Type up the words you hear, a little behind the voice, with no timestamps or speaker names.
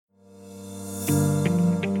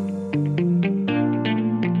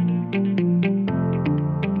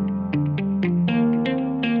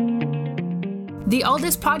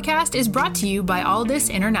This podcast is brought to you by Aldis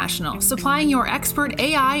International, supplying your expert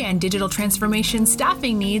AI and digital transformation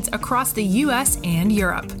staffing needs across the US and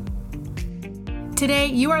Europe. Today,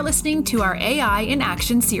 you are listening to our AI in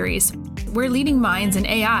Action series, where leading minds in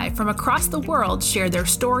AI from across the world share their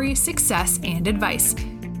story, success, and advice.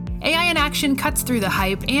 AI in Action cuts through the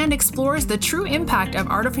hype and explores the true impact of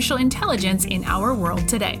artificial intelligence in our world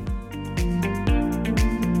today.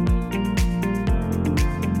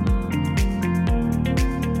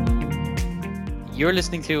 You're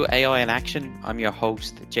listening to AI in Action. I'm your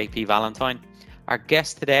host, JP Valentine. Our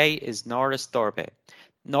guest today is Nauris Dorbe.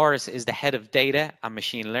 Nauris is the head of data and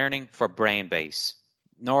machine learning for Brainbase.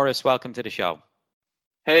 Nauris, welcome to the show.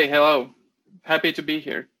 Hey, hello. Happy to be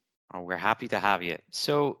here. Oh, we're happy to have you.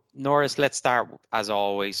 So, Nauris, let's start, as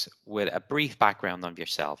always, with a brief background of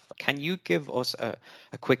yourself. Can you give us a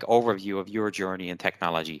quick overview of your journey in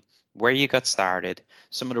technology, where you got started,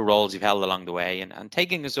 some of the roles you've held along the way, and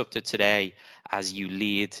taking us up to today as you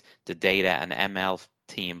lead the data and ML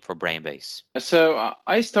team for Brainbase? So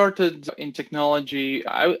I started in technology.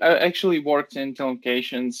 I actually worked in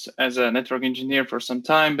telecommunications as a network engineer for some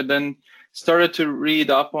time, but then started to read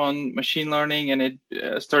up on machine learning, and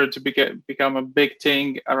it started to become a big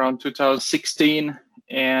thing around 2016,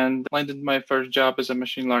 and landed my first job as a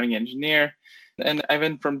machine learning engineer. And I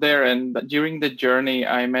went from there, and during the journey,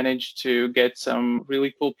 I managed to get some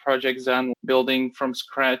really cool projects done, building from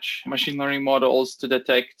scratch machine learning models to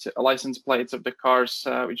detect license plates of the cars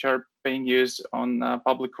which are being used on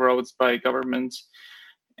public roads by governments.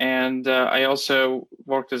 And I also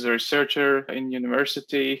worked as a researcher in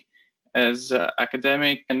university, as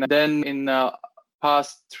academic. And then in the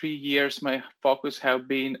past 3 years, my focus have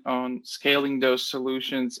been on scaling those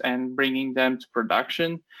solutions and bringing them to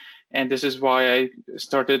production. And this is why I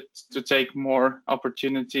started to take more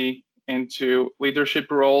opportunity into leadership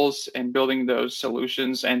roles and building those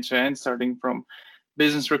solutions end to end, starting from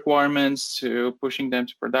business requirements to pushing them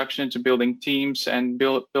to production, to building teams and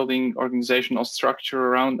building organizational structure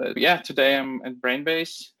around it. Yeah, today I'm at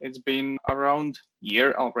Brainbase. It's been around a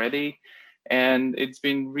year already, and it's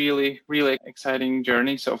been really, really exciting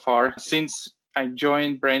journey so far. Since I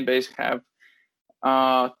joined, Brainbase have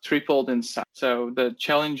tripled in size. So the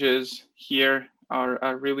challenges here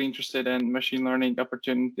are really interested in machine learning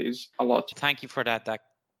opportunities a lot. Thank you for that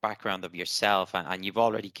background of yourself, and you've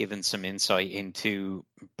already given some insight into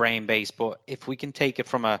Brainbase, but if we can take it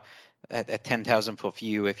from a 10,000 foot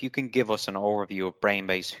view, if you can give us an overview of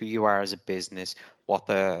Brainbase, who you are as a business, what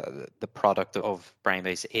the product of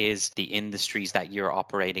Brainbase is, the industries that you're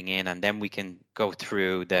operating in, and then we can go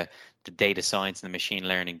through the data science and the machine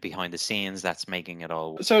learning behind the scenes that's making it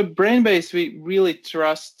all. So Brainbase, we really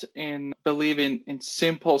believe in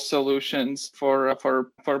simple solutions for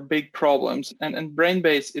big problems. And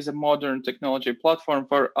Brainbase is a modern technology platform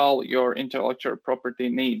for all your intellectual property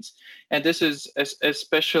needs. And this is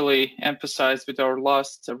especially emphasized with our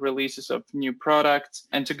last releases of new products.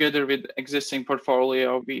 And together with existing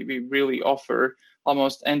portfolio, we really offer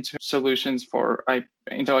almost end-to-end solutions for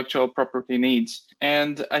intellectual property needs.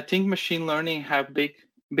 And I think machine learning have big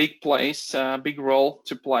role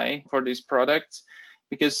to play for these products,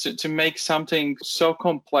 because to make something so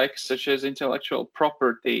complex such as intellectual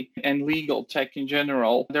property and legal tech in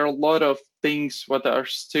general, there are a lot of things what are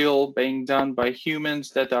still being done by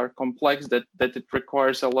humans that are complex, that it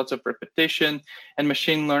requires a lot of repetition, and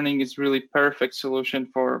machine learning is really perfect solution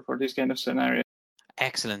for this kind of scenario.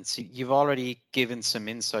 Excellent. So you've already given some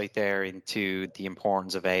insight there into the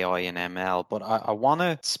importance of AI and ML, but I want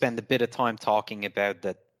to spend a bit of time talking about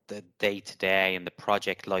the day-to-day and the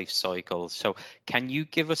project life cycle. So can you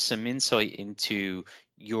give us some insight into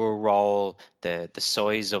your role, the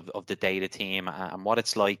size of the data team, and what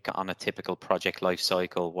it's like on a typical project life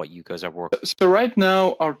cycle, what you guys are working? So right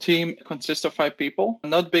now, our team consists of 5 people.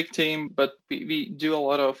 Not big team, but we do a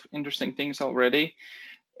lot of interesting things already.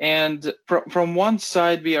 And from one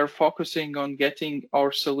side, we are focusing on getting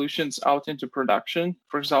our solutions out into production.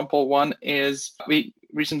 For example, one is we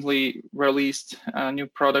recently released a new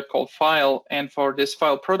product called File. And for this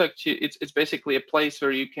File product, it's basically a place where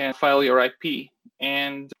you can file your IP.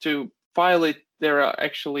 And to file it, there are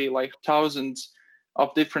actually like thousands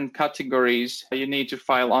of different categories you need to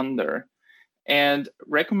file under. And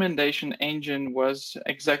recommendation engine was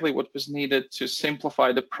exactly what was needed to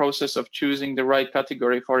simplify the process of choosing the right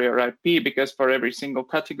category for your IP, because for every single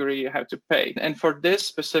category you have to pay. And for this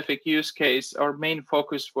specific use case, our main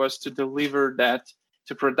focus was to deliver that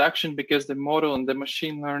to production, because the model and the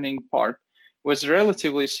machine learning part was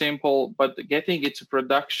relatively simple, but getting it to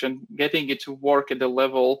production, getting it to work at the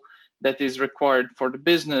level that is required for the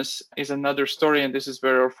business is another story, and this is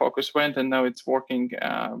where our focus went, and now it's working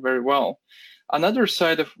very well. Another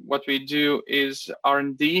side of what we do is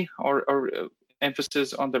R&D, or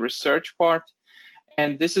emphasis on the research part.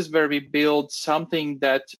 And this is where we build something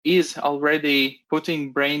that is already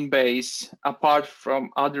putting Brainbase apart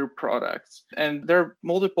from other products. And there are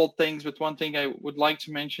multiple things, but one thing I would like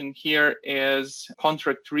to mention here is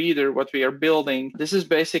Contract Reader, what we are building. This is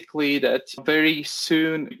basically that very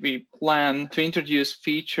soon we plan to introduce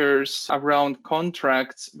features around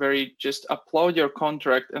contracts where you just upload your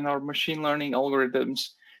contract and our machine learning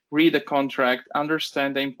algorithms read the contract,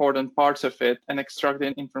 understand the important parts of it, and extract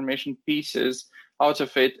the information pieces out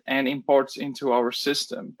of it and imports into our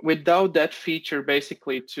system. Without that feature,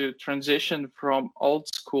 basically to transition from old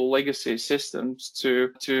school legacy systems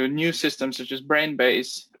to new systems such as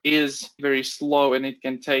Brainbase is very slow, and it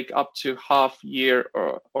can take up to half year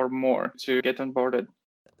or more to get onboarded.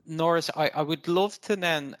 Nauris, I would love to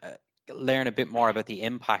then learn a bit more about the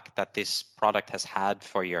impact that this product has had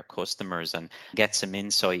for your customers and get some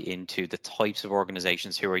insight into the types of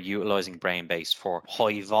organizations who are utilizing Brainbase for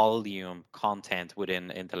high volume content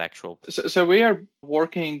within intellectual. So we are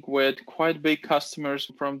working with quite big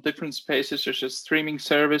customers from different spaces, such as streaming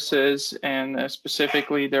services, and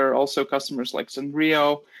specifically there are also customers like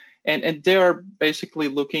Sanrio, and they are basically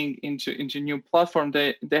looking into new platform.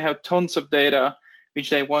 They have tons of data which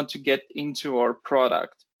they want to get into our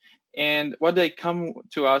product. And what they come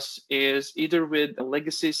to us is either with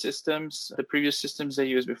legacy systems, the previous systems they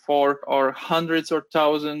used before, or hundreds or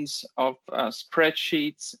thousands of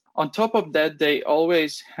spreadsheets. On top of that, they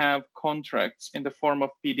always have contracts in the form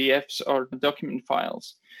of PDFs or document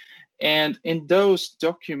files. And in those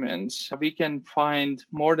documents, we can find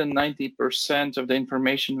more than 90% of the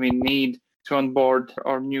information we need to onboard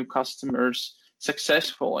our new customers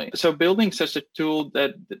successfully. So building such a tool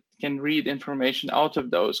that can read information out of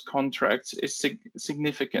those contracts is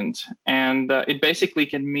significant. And it basically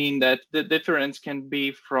can mean that the difference can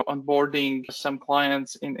be from onboarding some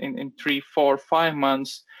clients in 3, 4, 5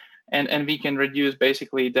 months, and we can reduce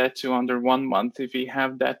basically that to under 1 month if we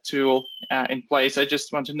have that tool in place. I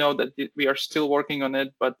just want to know that we are still working on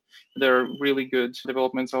it, but there are really good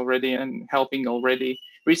developments already and helping already.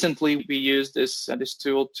 Recently, we used this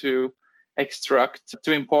tool to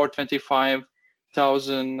import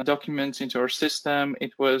 25,000 documents into our system.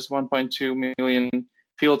 It was 1.2 million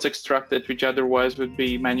fields extracted, which otherwise would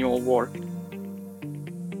be manual work.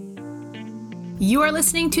 You are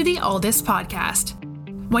listening to the Aldis podcast.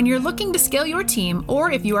 When you're looking to scale your team,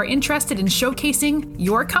 or if you are interested in showcasing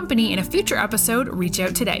your company in a future episode, reach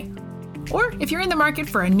out today. Or if you're in the market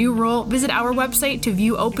for a new role, visit our website to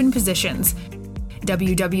view open positions,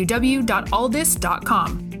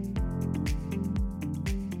 www.aldis.com.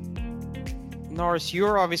 Nauris,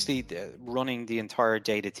 you're obviously running the entire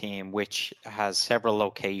data team, which has several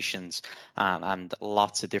locations and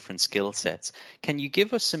lots of different skill sets. Can you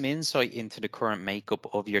give us some insight into the current makeup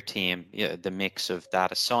of your team, the mix of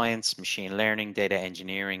data science, machine learning, data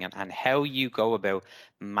engineering, and how you go about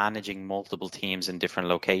managing multiple teams in different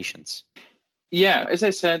locations? Yeah, as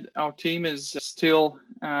I said, our team is still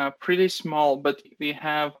pretty small, but we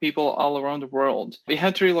have people all around the world. We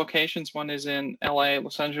have 3 locations. One is in LA,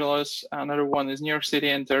 Los Angeles, another one is New York City,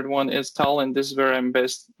 and third one is Tallinn. This is where I'm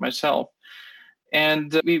based myself.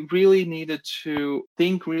 And we really needed to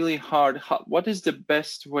think really hard, what is the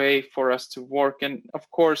best way for us to work? And of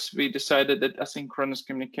course, we decided that asynchronous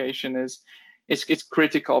communication it's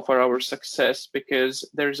critical for our success, because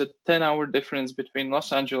there's a 10-hour difference between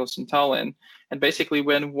Los Angeles and Tallinn. And basically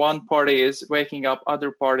when one party is waking up,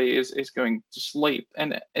 other party is going to sleep.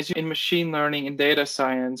 And as in machine learning and data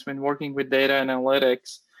science, when working with data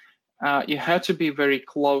analytics, you have to be very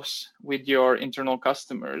close with your internal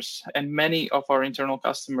customers. And many of our internal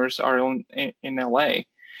customers are in LA.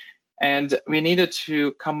 And we needed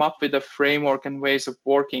to come up with a framework and ways of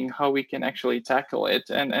working, how we can actually tackle it.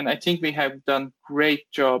 And I think we have done great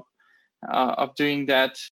job of doing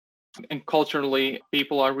that. And culturally,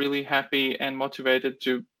 people are really happy and motivated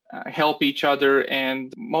to help each other.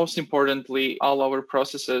 And most importantly, all our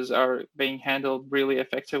processes are being handled really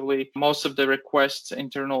effectively. Most of the requests,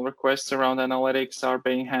 internal requests around analytics, are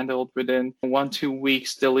being handled within 1-2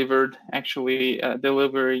 weeks, delivering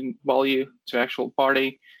value to actual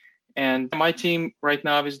party. And my team right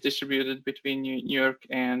now is distributed between New York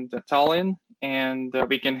and Tallinn, and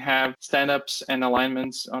we can have stand-ups and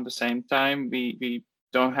alignments on the same time. We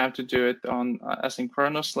don't have to do it on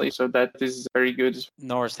asynchronously, so that is very good.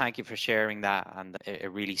 Nauris, thank you for sharing that, and it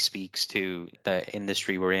really speaks to the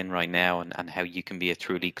industry we're in right now and how you can be a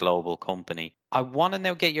truly global company. I want to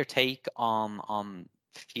now get your take on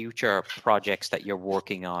future projects that you're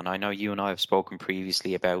working on? I know you and I have spoken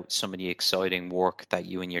previously about some of the exciting work that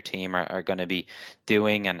you and your team are going to be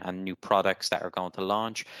doing and new products that are going to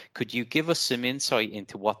launch. Could you give us some insight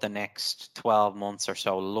into what the next 12 months or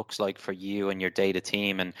so looks like for you and your data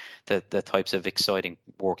team and the types of exciting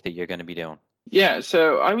work that you're going to be doing? Yeah,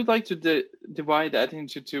 so I would like to divide that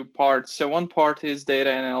into two parts. So one part is data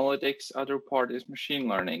analytics, other part is machine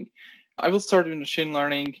learning. I will start with machine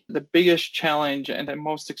learning. The biggest challenge and the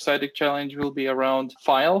most exciting challenge will be around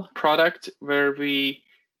file product, where we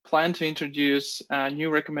plan to introduce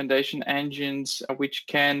new recommendation engines which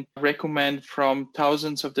can recommend from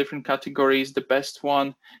thousands of different categories the best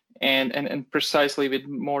one and precisely with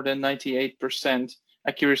more than 98%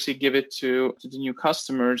 accuracy give it to the new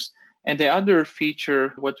customers. And the other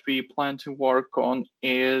feature, what we plan to work on,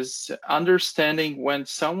 is understanding when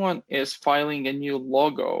someone is filing a new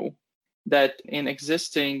logo, that in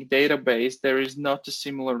existing database, there is not a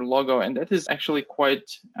similar logo. And that is actually quite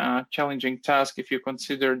a challenging task if you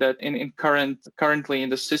consider that currently in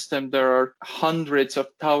the system, there are hundreds of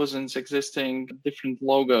thousands existing different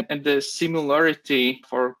logos. And the similarity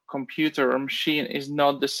for computer or machine is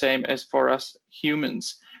not the same as for us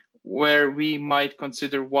humans, where we might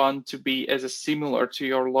consider one to be as a similar to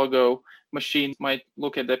your logo. Machine might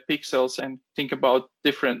look at the pixels and think about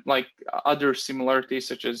different, like other similarities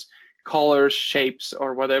such as colors, shapes,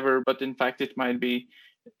 or whatever, but in fact it might be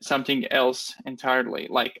something else entirely,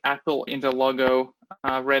 like Apple in the logo,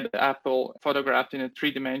 red apple photographed in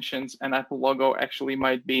 3 dimensions, and Apple logo actually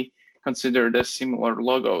might be considered as similar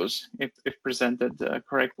logos if presented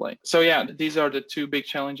correctly. So yeah, these are the two big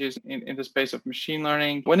challenges in the space of machine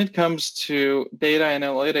learning. When it comes to data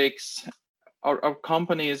analytics, our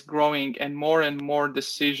company is growing and more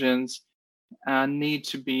decisions need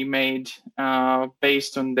to be made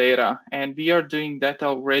based on data. And we are doing that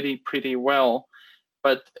already pretty well.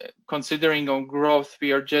 But considering on growth,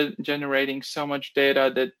 we are generating so much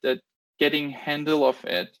data that getting handle of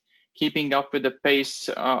it, keeping up with the pace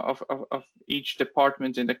of each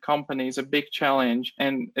department in the company is a big challenge.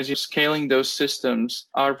 And as you're scaling those systems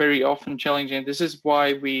are very often challenging. This is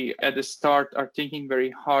why we at the start are thinking very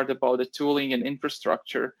hard about the tooling and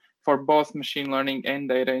infrastructure for both machine learning and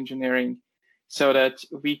data engineering, so that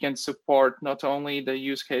we can support not only the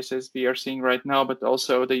use cases we are seeing right now, but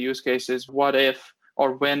also the use cases what if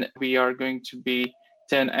or when we are going to be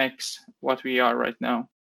 10x what we are right now.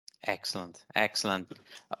 Excellent.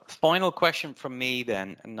 Final question from me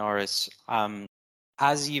then, Nauris.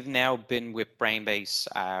 As you've now been with Brainbase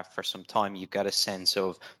for some time, you've got a sense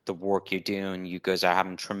of the work you're doing. You guys are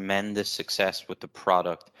having tremendous success with the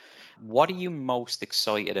product. What are you most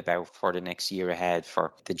excited about for the next year ahead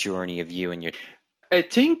for the journey of you and your? I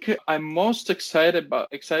think I'm most excited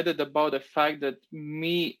about the fact that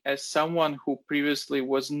me, as someone who previously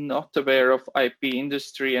was not aware of IP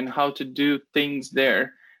industry and how to do things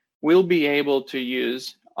there, will be able to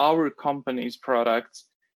use our company's products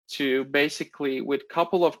to basically, with a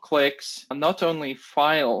couple of clicks, not only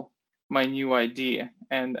file my new idea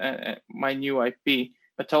and my new IP,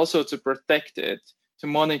 but also to protect it, to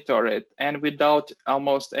monitor it, and without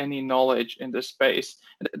almost any knowledge in the space.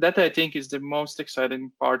 That I think is the most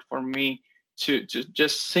exciting part for me, to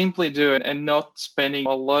just simply do it and not spending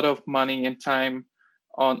a lot of money and time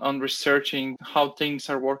on researching how things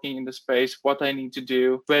are working in the space, what I need to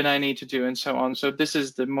do, when I need to do, and so on. So this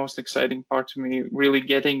is the most exciting part to me, really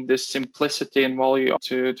getting this simplicity and value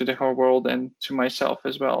to the whole world and to myself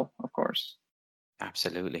as well, of course.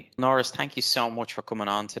 Absolutely. Nauris, thank you so much for coming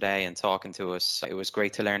on today and talking to us. It was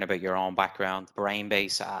great to learn about your own background.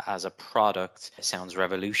 Brainbase as a product sounds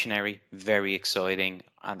revolutionary, very exciting,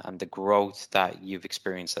 and the growth that you've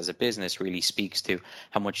experienced as a business really speaks to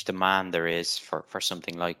how much demand there is for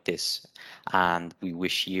something like this. And we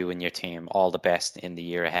wish you and your team all the best in the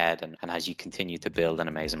year ahead and as you continue to build an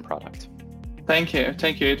amazing product. Thank you.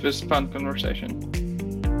 It was a fun conversation.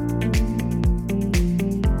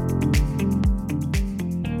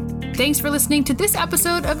 Thanks for listening to this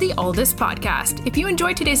episode of the Aldous Podcast. If you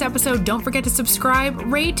enjoyed today's episode, don't forget to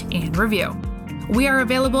subscribe, rate, and review. We are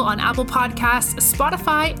available on Apple Podcasts,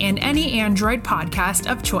 Spotify, and any Android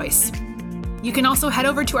podcast of choice. You can also head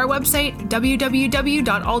over to our website,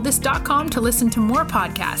 www.aldous.com, to listen to more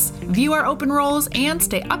podcasts, view our open roles, and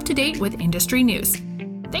stay up to date with industry news.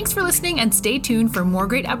 Thanks for listening, and stay tuned for more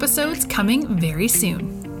great episodes coming very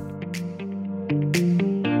soon.